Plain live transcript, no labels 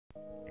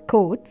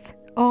Quotes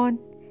on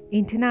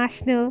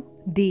International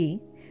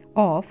Day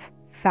of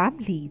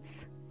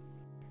Families.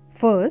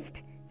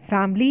 First,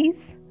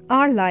 families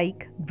are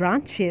like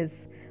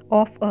branches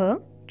of a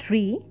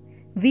tree.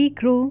 We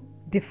grow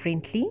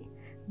differently,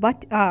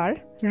 but our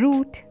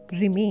root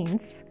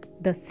remains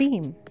the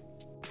same.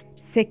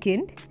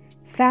 Second,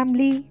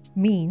 family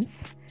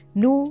means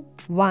no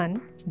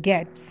one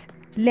gets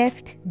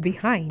left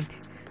behind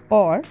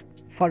or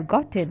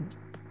forgotten.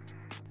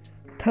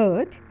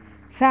 Third,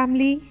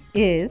 family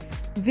is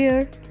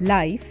where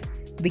life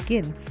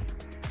begins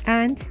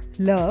and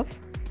love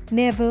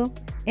never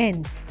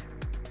ends.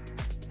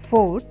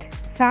 Fourth,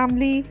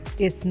 family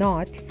is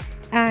not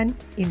an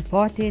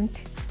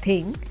important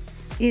thing,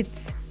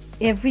 it's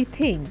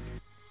everything.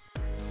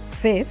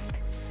 Fifth,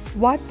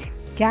 what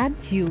can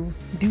you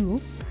do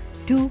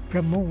to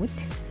promote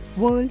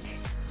world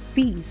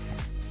peace?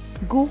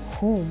 Go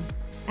home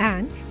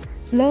and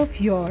love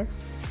your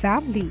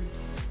family.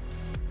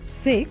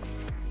 Sixth,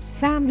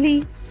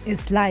 family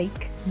is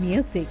like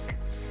music,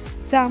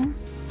 some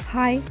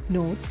high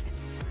notes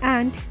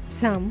and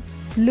some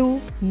low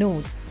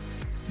notes,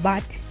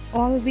 but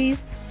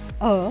always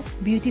a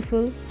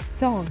beautiful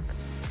song.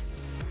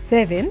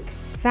 Seventh,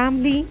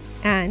 family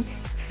and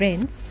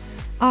friends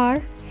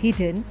are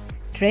hidden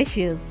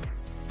treasures.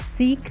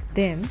 Seek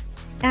them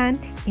and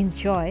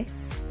enjoy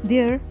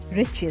their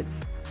riches.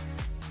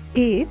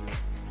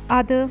 Eighth,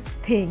 other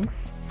things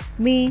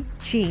may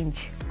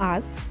change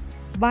us,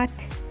 but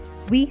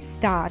we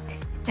start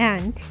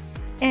and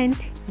end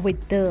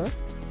with the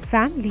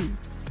family.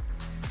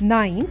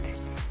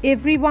 Ninth,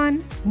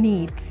 everyone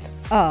needs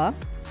a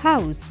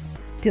house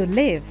to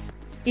live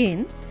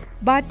in,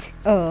 but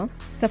a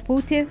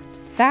supportive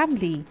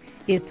family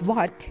is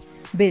what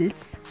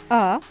builds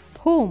a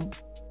home.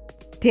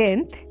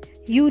 10th,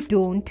 you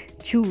don't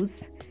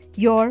choose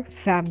your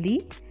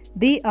family,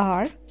 they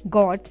are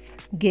God's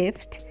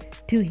gift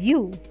to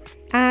you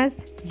as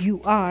you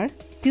are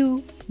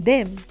to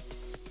them.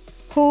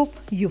 Hope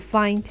you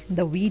find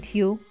the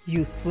video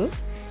useful.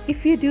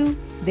 If you do,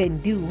 then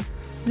do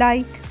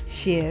like,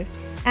 share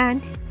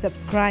and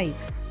subscribe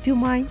to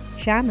my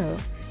channel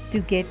to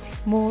get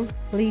more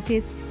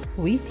latest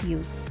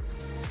videos.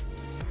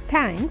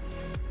 Thanks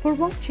for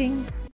watching.